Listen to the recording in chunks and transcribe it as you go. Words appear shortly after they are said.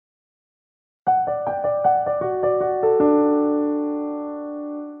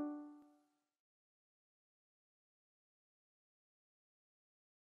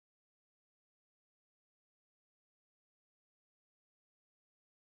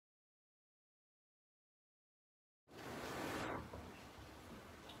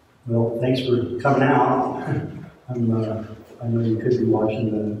Well, thanks for coming out. I know you could be watching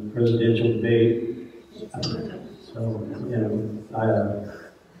the presidential debate, so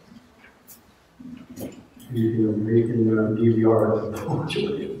you can DVR it. Watch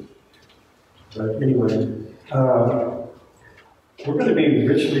it. But anyway, we're going to be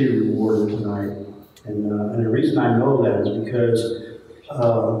richly rewarded tonight, and the reason I know that is because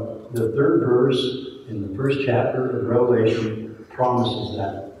the third verse in the first chapter of Revelation promises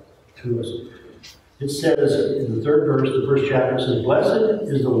that to us. It says in the third verse, the first chapter, it says, "Blessed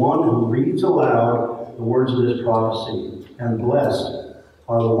is the one who reads aloud the words of this prophecy, and blessed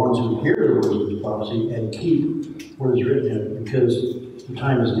are the ones who hear the words of this prophecy and keep what is written in it, because the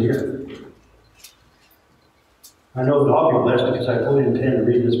time is near." I know that I'll be blessed because I fully intend to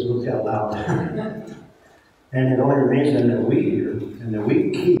read this book out loud. And it only remains then that we hear and that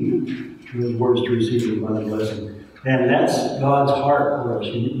we keep those words to receive the abundant blessing. And that's God's heart for us.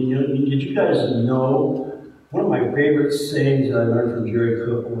 Did you guys know, one of my favorite sayings that I learned from Jerry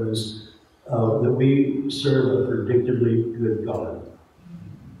Cook was that we serve a predictably good God.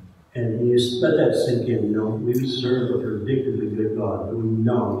 And you let that sink in, we serve a predictably good God, but we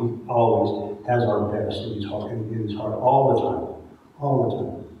know He always has our best in His heart, all the time,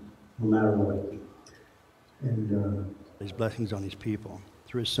 no matter what. And His blessings on His people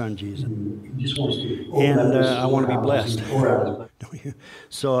through His Son Jesus. He just wants to. And I want to be blessed.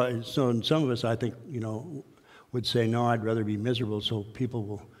 So some of us, I think, would say, no, I'd rather be miserable, so people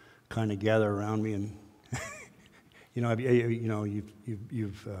will kind of gather around me, and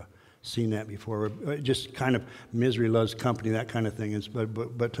you've seen that before. Just kind of misery loves company, that kind of thing.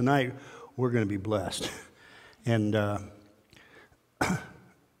 But tonight we're going to be blessed, and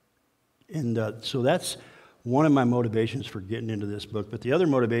so that's one of my motivations for getting into this book. But the other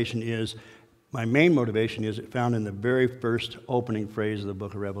motivation is, my main motivation is found in the very first opening phrase of the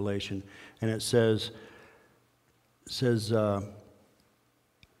book of Revelation, and it says.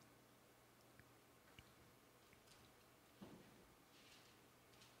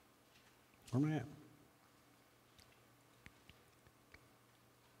 Where am I at?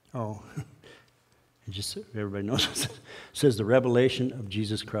 Oh, everybody knows. It says the revelation of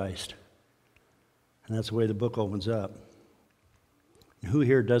Jesus Christ. And that's the way the book opens up. And who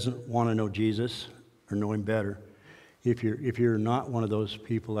here doesn't want to know Jesus or know Him better? If you're not one of those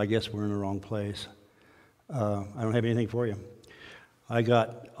people, I guess we're in the wrong place. I don't have anything for you.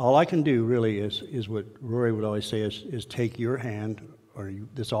 All I can do really is what Rory would always say is take your hand,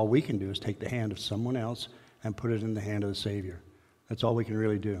 that's all we can do, is take the hand of someone else and put it in the hand of the Savior. That's all we can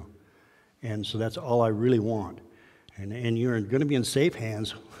really do. And so that's all I really want. And you're going to be in safe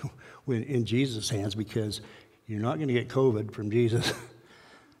hands in Jesus' hands, because you're not going to get COVID from Jesus.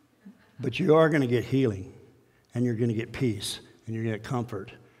 But you are going to get healing, and you're going to get peace, and you're going to get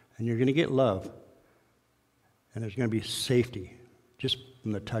comfort, and you're going to get love. And there's going to be safety just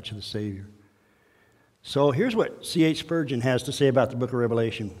from the touch of the Savior. So here's what C.H. Spurgeon has to say about the book of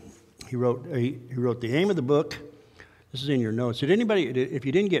Revelation. He wrote the aim of the book. This is in your notes. Did anybody, if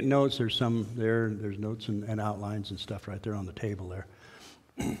you didn't get notes, there's some there. There's notes and outlines and stuff right there on the table there.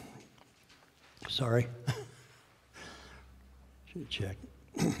 Sorry. Should check.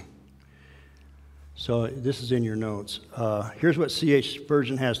 So this is in your notes. Here's what C.H.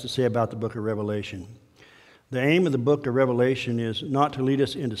 Spurgeon has to say about the book of Revelation. The aim of the book of Revelation is not to lead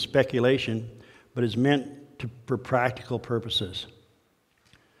us into speculation, but is meant for practical purposes.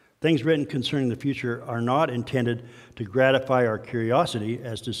 Things written concerning the future are not intended to gratify our curiosity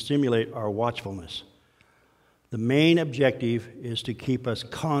as to stimulate our watchfulness. The main objective is to keep us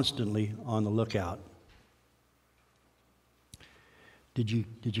constantly on the lookout. Did you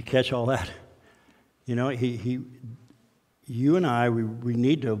catch all that? You and I, we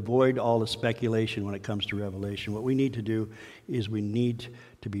need to avoid all the speculation when it comes to Revelation. What we need to do is we need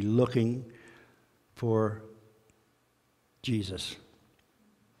to be looking for Jesus.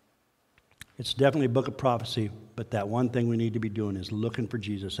 It's definitely a book of prophecy, but that one thing we need to be doing is looking for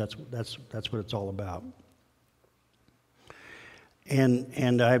Jesus. That's what it's all about.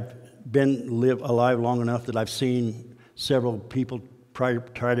 And I've been alive long enough that I've seen several people try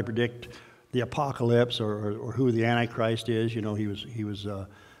to predict the apocalypse or who the Antichrist is. He was Henry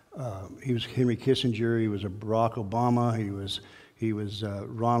Kissinger. He was a Barack Obama. He was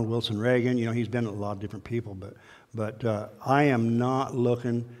Ronald Wilson Reagan. He's been a lot of different people. But I am not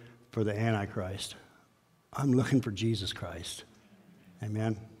looking for the Antichrist. I'm looking for Jesus Christ.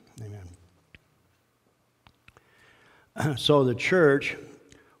 Amen. Amen. So the church,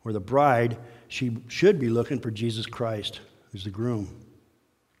 or the bride, she should be looking for Jesus Christ, who's the groom.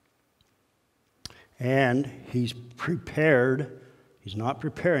 And He's prepared He's not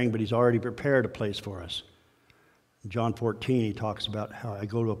preparing, but he's already prepared a place for us. In John 14, he talks about how I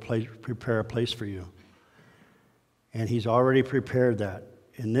go to a place, prepare a place for you. And he's already prepared that.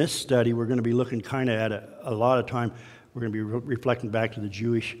 In this study, we're going to be looking kind of at a lot of time. We're going to be reflecting back to the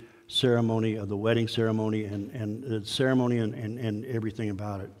Jewish ceremony of the wedding ceremony and the ceremony and everything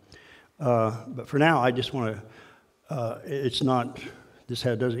about it. But for now, I just want to, it's not,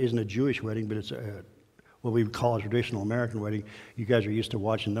 isn't a Jewish wedding, but it's what we would call a traditional American wedding. You guys are used to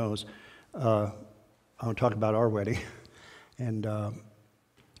watching those. I want to talk about our wedding. And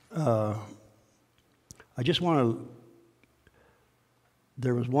I just want to,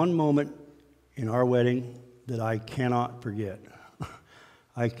 there was one moment in our wedding that I cannot forget.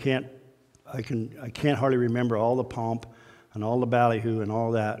 I can't hardly remember all the pomp and all the ballyhoo and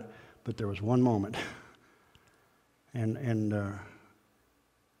all that, but there was one moment. And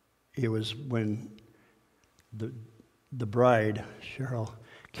it was when the bride, Cheryl,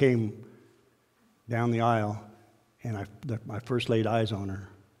 came down the aisle, and I first laid eyes on her.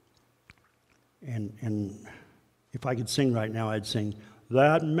 And if I could sing right now, I'd sing,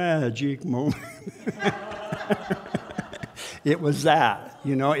 "That magic moment." It was that,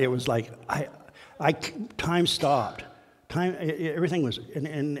 it was like, time stopped. Everything was,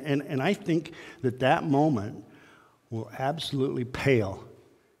 and I think that moment will absolutely pale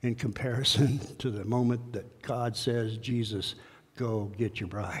in comparison to the moment that God says, "Jesus, go get your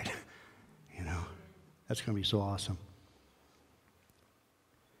bride." That's going to be so awesome.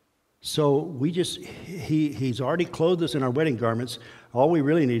 So he's already clothed us in our wedding garments. All we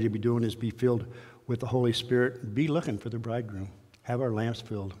really need to be doing is be filled with the Holy Spirit, be looking for the bridegroom, have our lamps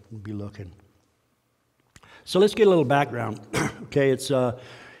filled, and be looking. So let's get a little background. Okay, it's the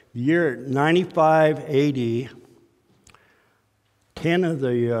year 95 AD. 10 of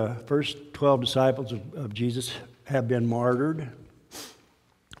the first 12 disciples of Jesus have been martyred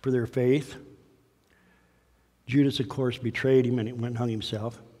for their faith. Judas, of course, betrayed him and he went and hung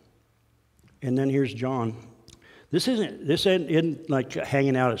himself. And then here's John. This isn't like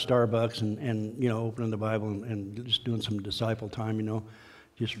hanging out at Starbucks and opening the Bible and just doing some disciple time,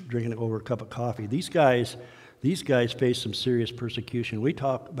 just drinking over a cup of coffee. These guys face some serious persecution. We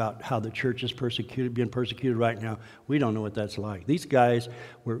talk about how the church is being persecuted right now. We don't know what that's like. These guys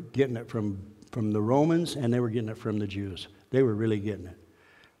were getting it from the Romans, and they were getting it from the Jews. They were really getting it.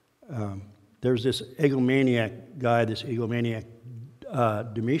 There's this egomaniac guy,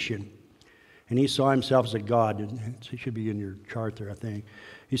 Domitian, and he saw himself as a god. It should be in your chart there, I think.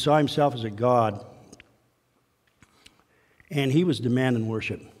 He saw himself as a god, and he was demanding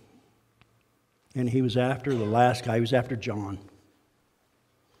worship. And he was after the last guy. He was after John.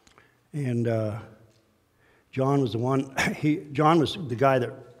 And John was the one. John was the guy that.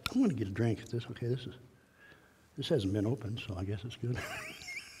 I'm going to get a drink. Is this okay? This hasn't been opened, so I guess it's good.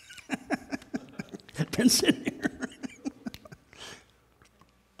 It's been sitting here.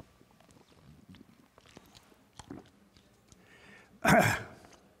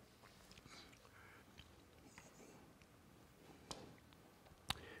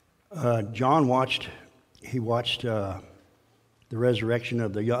 John watched the resurrection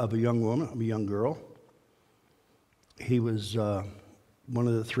of a young girl. He was one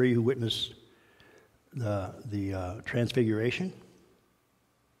of the three who witnessed the transfiguration,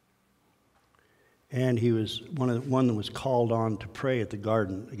 and he was one that was called on to pray at the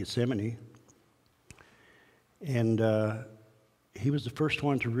Garden of Gethsemane, and he was the first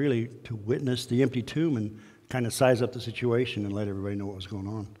one to witness the empty tomb and kind of size up the situation and let everybody know what was going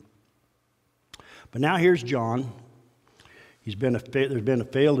on. But now here's John. There's been a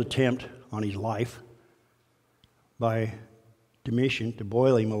failed attempt on his life by Domitian to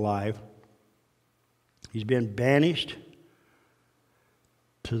boil him alive. He's been banished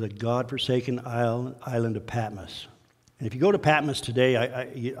to the God-forsaken island of Patmos. And if you go to Patmos today,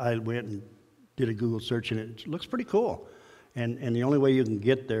 I went and did a Google search, and it looks pretty cool. And the only way you can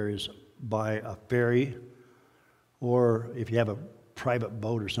get there is by a ferry, or if you have a private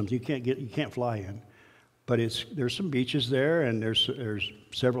boat or something. You can't fly in, but there's some beaches there, and there's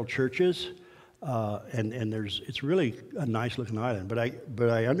several churches, and it's really a nice looking island. But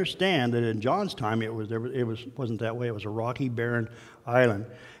I understand that in John's time it wasn't that way. It was a rocky, barren island,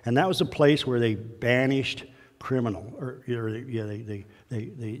 and that was a place where they banished criminal, they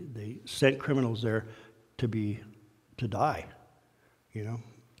sent criminals there to die,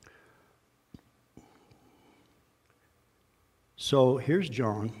 So here's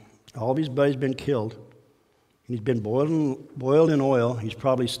John. All of his buddies been killed, and he's been boiled in oil. He's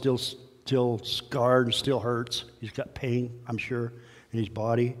probably still scarred and still hurts. He's got pain, I'm sure, in his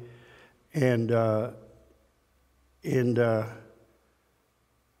body, and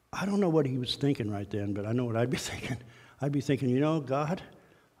I don't know what he was thinking right then, but I know what I'd be thinking. I'd be thinking, God,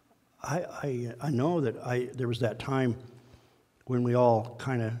 I know that there was that time when we all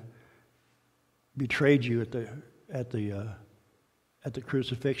kind of betrayed you at the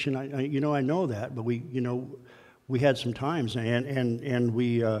crucifixion. I know that, but we had some times,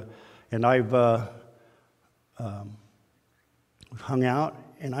 and I've hung out,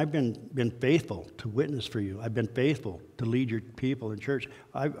 and I've been faithful to witness for you. I've been faithful to lead your people in church.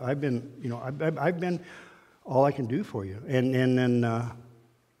 I've been all I can do for you. And then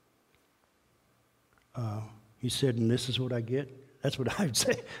he said, and this is what I get. That's what I'd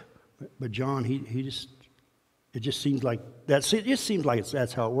say. But John, it just seems like that's it. Just seems like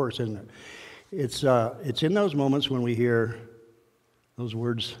that's how it works, isn't it? It's in those moments when we hear those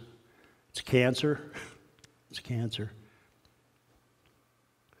words. It's cancer. It's cancer.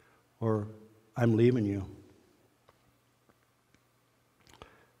 Or I'm leaving you.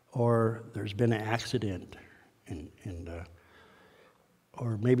 Or there's been an accident,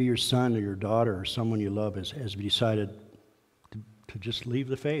 or maybe your son or your daughter or someone you love has decided to just leave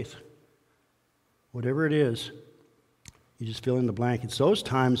the faith. Whatever it is, you just fill in the blank. It's those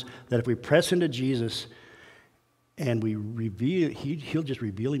times that if we press into Jesus and we reveal, he'll just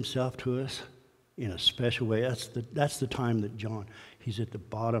reveal himself to us in a special way. That's the time that John, he's at the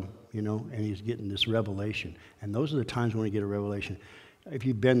bottom, and he's getting this revelation. And those are the times when we get a revelation. If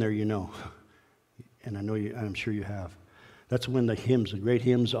you've been there, and I'm sure you have. That's when the hymns, the great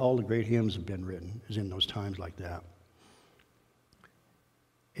hymns, all the great hymns have been written, is in those times like that.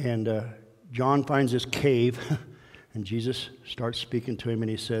 And John finds this cave, and Jesus starts speaking to him, and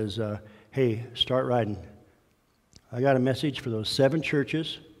he says, hey, start writing. I got a message for those 7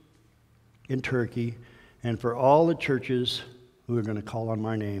 churches in Turkey, and for all the churches who are going to call on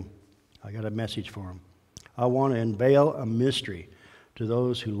my name. I got a message for them. I want to unveil a mystery to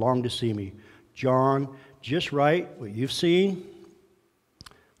those who long to see me. John, just write what you've seen,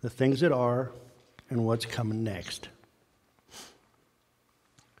 the things that are, and what's coming next.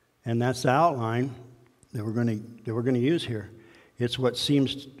 And that's the outline that we're going to use here. It's what some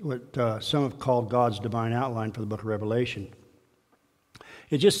have called God's divine outline for the book of Revelation.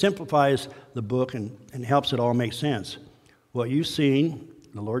 It just simplifies the book and helps it all make sense. What you've seen,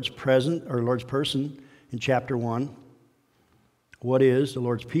 the Lord's person in chapter 1. What is the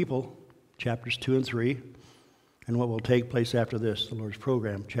Lord's people, chapters 2 and 3. And what will take place after this, the Lord's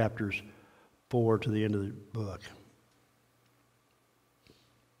program, chapters 4 to the end of the book.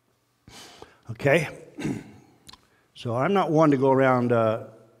 Okay? So I'm not one to go around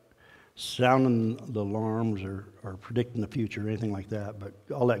sounding the alarms or predicting the future or anything like that, but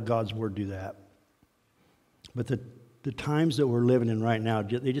I'll let God's Word do that. But the times that we're living in right now,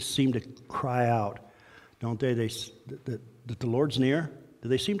 they just seem to cry out, don't they? That the Lord's near? Do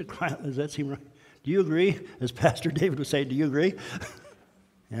they seem to cry out? Does that seem right? Do you agree? As Pastor David would say, do you agree?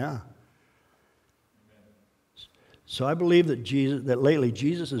 Yeah. So I believe that lately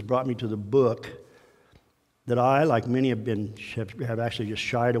Jesus has brought me to the book that I, like many, have actually just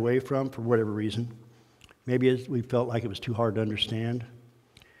shied away from for whatever reason. Maybe we felt like it was too hard to understand.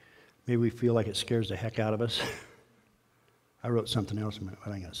 Maybe we feel like it scares the heck out of us. I wrote something else, but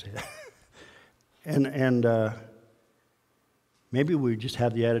I ain't gonna say that. And maybe we just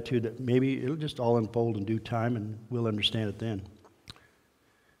have the attitude that maybe it'll just all unfold in due time and we'll understand it then.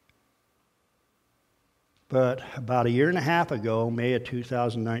 But about 1.5 years ago, May of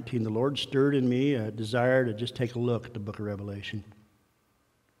 2019, the Lord stirred in me a desire to just take a look at the book of Revelation.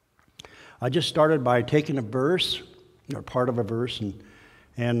 I just started by taking a verse, or part of a verse,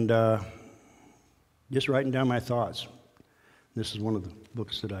 and just writing down my thoughts. This is one of the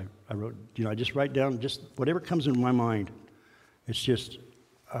books that I wrote. I just write down just whatever comes into my mind. It's just,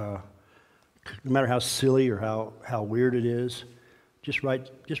 no matter how silly or how weird it is, just wrote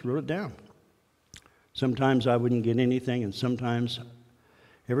it down. Sometimes I wouldn't get anything, and sometimes,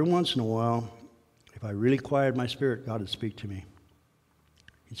 every once in a while, if I really quieted my spirit, God would speak to me.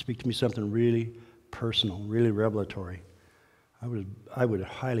 He'd speak to me something really personal, really revelatory. I would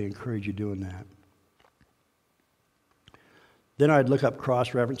highly encourage you doing that. Then I'd look up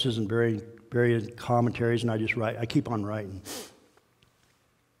cross-references and various commentaries, and I keep on writing.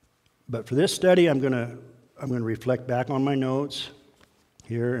 But for this study, I'm going to reflect back on my notes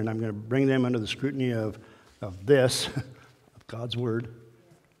here, and I'm going to bring them under the scrutiny of this, of God's Word.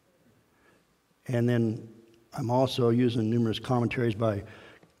 And then I'm also using numerous commentaries by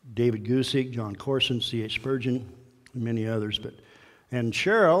David Gusick, John Corson, C.H. Spurgeon, and many others. And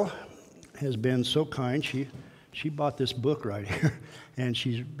Cheryl has been so kind. She bought this book right here, and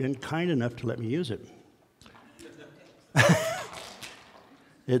she's been kind enough to let me use it.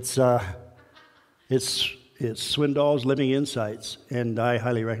 It's Swindoll's Living Insights, and I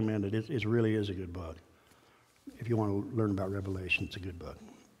highly recommend it. It really is a good book. If you want to learn about Revelation, it's a good book.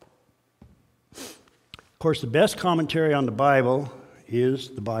 Of course, the best commentary on the Bible is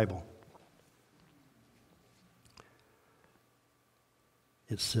the Bible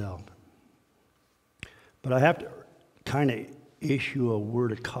itself. But I have to kind of issue a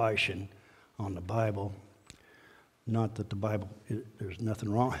word of caution on the Bible. Not that the Bible, there's nothing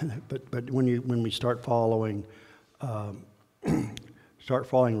wrong with it, but when we start following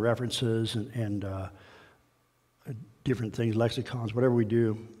references and different things, lexicons, whatever we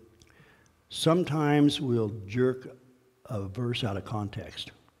do, sometimes we'll jerk a verse out of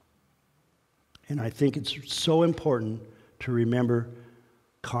context. And I think it's so important to remember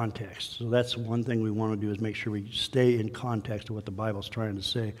context. So that's one thing we want to do, is make sure we stay in context of what the Bible's trying to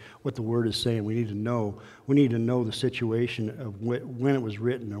say, what the Word is saying. We need to know the situation of when it was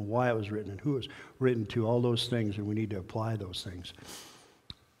written and why it was written and who it was written to, all those things, and we need to apply those things.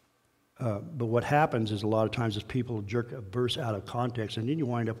 But what happens is a lot of times is people jerk a verse out of context, and then you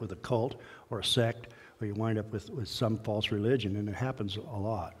wind up with a cult or a sect, or you wind up with some false religion, and it happens a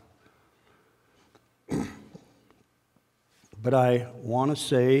lot. But I want to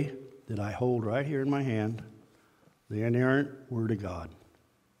say that I hold right here in my hand the inerrant Word of God.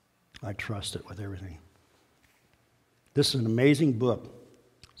 I trust it with everything. This is an amazing book.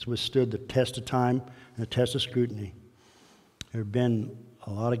 It's withstood the test of time and the test of scrutiny. There have been a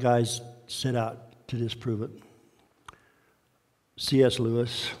lot of guys set out to disprove it. C.S.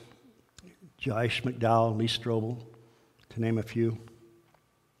 Lewis, Josh McDowell, Lee Strobel, to name a few.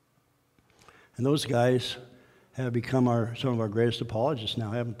 And those guys have become some of our greatest apologists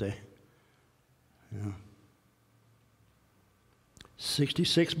now, haven't they? Yeah.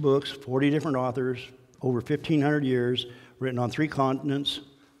 66 books, 40 different authors, over 1,500 years, written on 3 continents,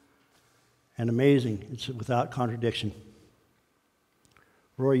 and amazing. It's without contradiction.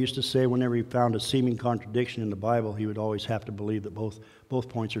 Roy used to say whenever he found a seeming contradiction in the Bible, he would always have to believe that both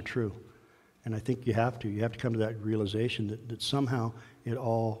points are true. And I think you have to come to that realization that somehow it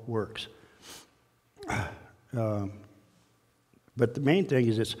all works. But the main thing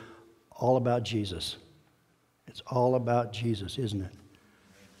is it's all about Jesus. It's all about Jesus, isn't it?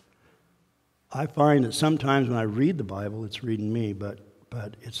 I find that sometimes when I read the Bible, it's reading me, but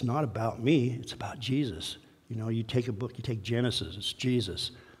it's not about me, it's about Jesus. You know, you take a book, you take Genesis, it's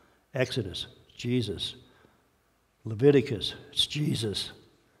Jesus. Exodus, it's Jesus. Leviticus, it's Jesus.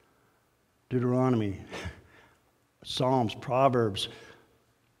 Deuteronomy, Psalms, Proverbs,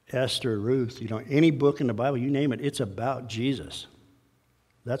 Esther, Ruth, you know, any book in the Bible, you name it, it's about Jesus.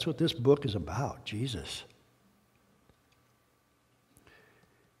 That's what this book is about, Jesus.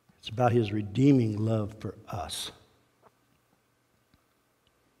 It's about his redeeming love for us.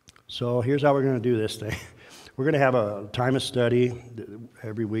 So here's how we're going to do this thing. We're going to have a time of study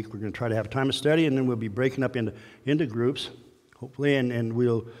every week. We're going to try to have a time of study, and then we'll be breaking up into groups, hopefully, and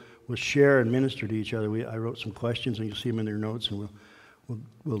we'll share and minister to each other. I wrote some questions, and you'll see them in your notes, and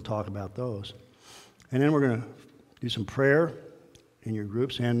we'll talk about those. And then we're going to do some prayer in your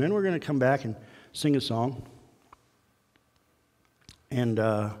groups, and then we're going to come back and sing a song. And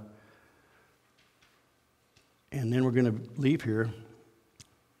then we're going to leave here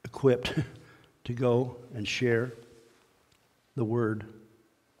equipped to go and share the Word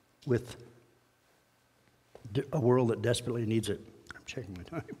with a world that desperately needs it. I'm checking my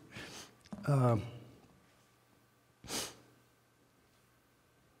time.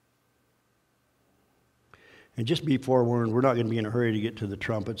 And just be forewarned, we're not going to be in a hurry to get to the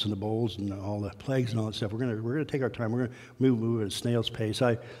trumpets and the bowls and all the plagues and all that stuff. We're going to take our time. We're going to move at a snail's pace.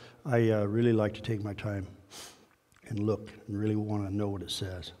 I really like to take my time and look and really want to know what it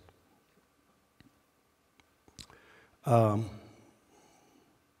says. The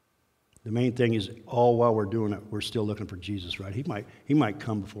main thing is, all while we're doing it, we're still looking for Jesus, right? He might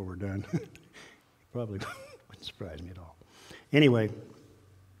come before we're done. Probably wouldn't surprise me at all. Anyway,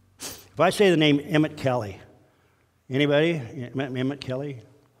 if I say the name Emmett Kelly, anybody? Emmett Kelly?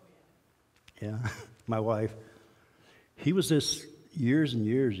 Yeah, my wife. He was this years and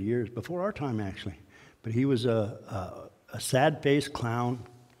years before our time, actually. But he was a sad-faced clown.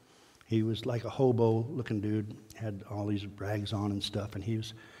 He was like a hobo-looking dude, had all these rags on and stuff, and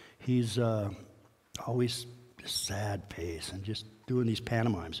he's always just sad face and just doing these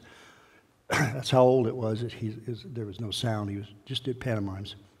pantomimes. That's how old it was. There was no sound. He just did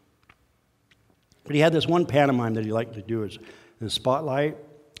pantomimes. But he had this one pantomime that he liked to do, is the spotlight,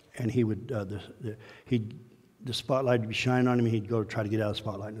 and he would the spotlight would be shining on him, and he'd go try to get out of the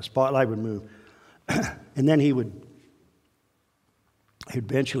spotlight, and the spotlight would move, and then he would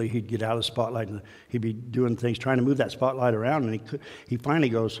Eventually, he'd get out of the spotlight and he'd be doing things, trying to move that spotlight around, and he finally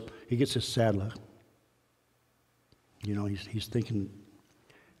he gets this sad look. You know, he's thinking,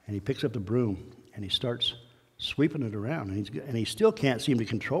 and he picks up the broom and he starts sweeping it around, and he still can't seem to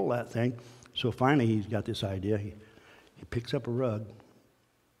control that thing. So finally, he's got this idea. He picks up a rug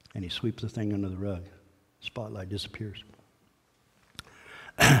and he sweeps the thing under the rug. Spotlight disappears.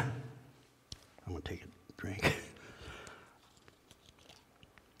 I'm going to take a drink.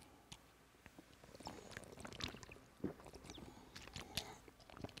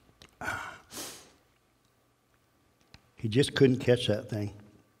 He just couldn't catch that thing.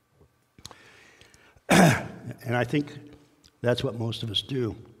 And I think that's what most of us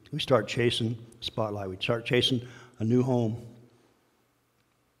do. We start chasing spotlight. We start chasing a new home,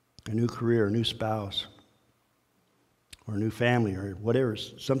 a new career, a new spouse, or a new family, or whatever.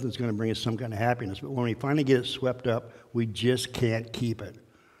 Something's going to bring us some kind of happiness. But when we finally get it swept up, we just can't keep it.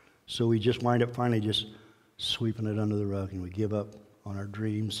 So we just wind up finally just sweeping it under the rug, and we give up on our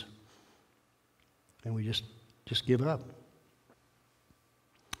dreams. And we just give up.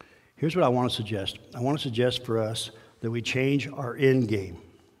 Here's what I want to suggest. I want to suggest for us that we change our end game.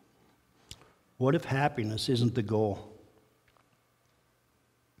 What if happiness isn't the goal?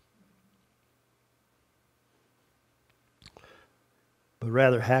 But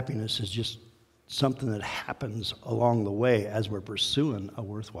rather, happiness is just something that happens along the way as we're pursuing a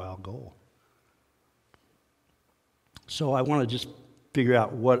worthwhile goal. So I want to just figure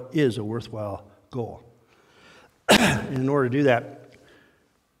out what is a worthwhile goal. And in order to do that,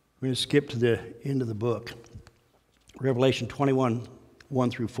 we're going to skip to the end of the book. Revelation 21,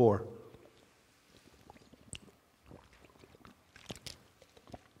 1 through 4.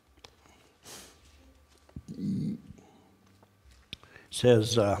 It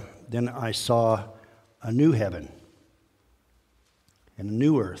says, then I saw a new heaven and a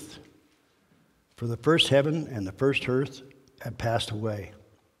new earth. For the first heaven and the first earth had passed away.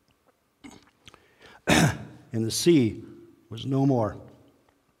 And the sea was no more.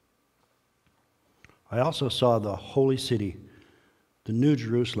 I also saw the holy city, the new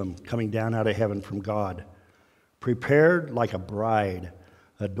Jerusalem, coming down out of heaven from God, prepared like a bride,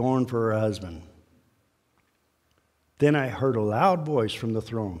 adorned for her husband. Then I heard a loud voice from the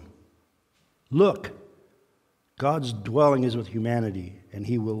throne. Look, God's dwelling is with humanity, and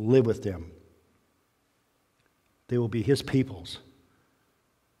he will live with them. They will be his peoples.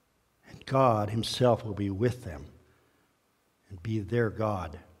 And God himself will be with them and be their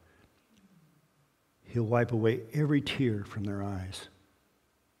God. He'll wipe away every tear from their eyes.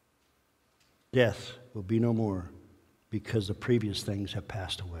 Death will be no more because the previous things have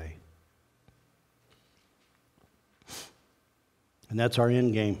passed away. And that's our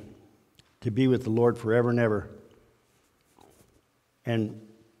end game, to be with the Lord forever and ever. And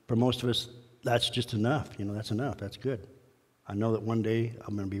for most of us, that's just enough. You know, that's enough. That's good. I know that one day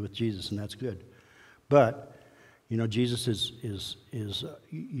I'm going to be with Jesus, and that's good. But, you know, Jesus is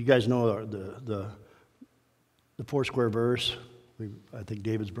you guys know the Foursquare verse. I think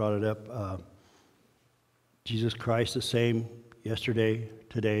David's brought it up. Jesus Christ the same yesterday,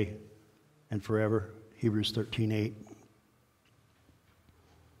 today, and forever. Hebrews 13:8.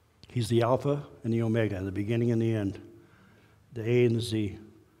 He's the Alpha and the Omega, the beginning and the end, the A and the Z.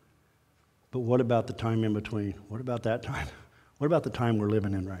 But what about the time in between? What about that time? What about the time we're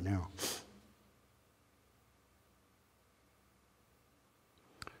living in right now?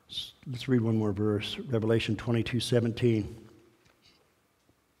 Let's read one more verse, Revelation 22:17.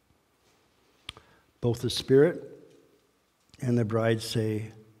 Both the Spirit and the bride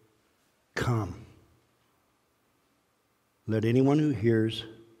say, "Come." Let anyone who hears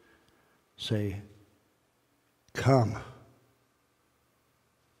say, "Come."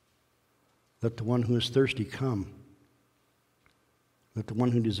 Let the one who is thirsty come. Let the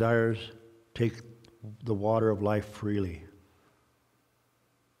one who desires take the water of life freely.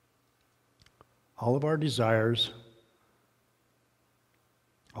 All of our desires,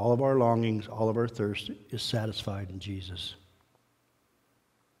 all of our longings, all of our thirst is satisfied in Jesus.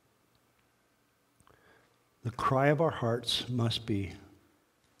 The cry of our hearts must be,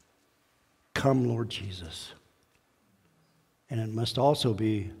 "Come, Lord Jesus." And it must also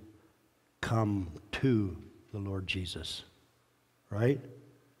be, "Come to the Lord Jesus." Right?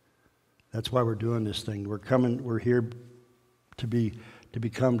 That's why we're doing this thing. We're here to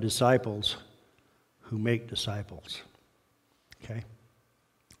become disciples who make disciples. Okay?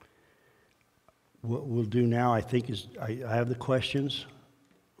 What we'll do now, I think, is I have the questions.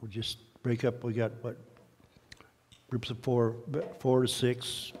 We'll just break up. We got what? Groups of four to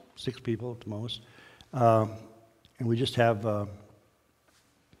six people at the most. And we just have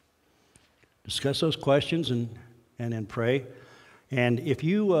discuss those questions and then pray. And if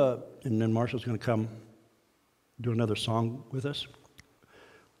you, and then Marshall's going to come do another song with us,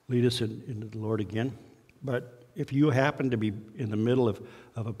 lead us into the Lord again. But if you happen to be in the middle of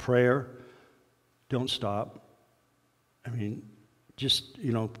a prayer, don't stop. I mean, just,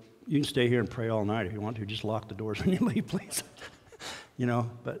 you can stay here and pray all night if you want to. Just lock the doors when you leave, please.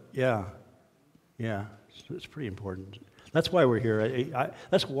 But yeah, it's pretty important. That's why we're here.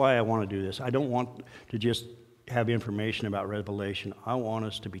 That's why I want to do this. I don't want to just have information about Revelation. I want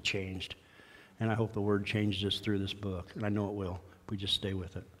us to be changed. And I hope the Word changes us through this book. And I know it will if we just stay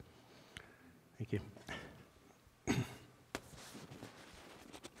with it. Thank you. That's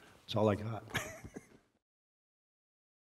all I got.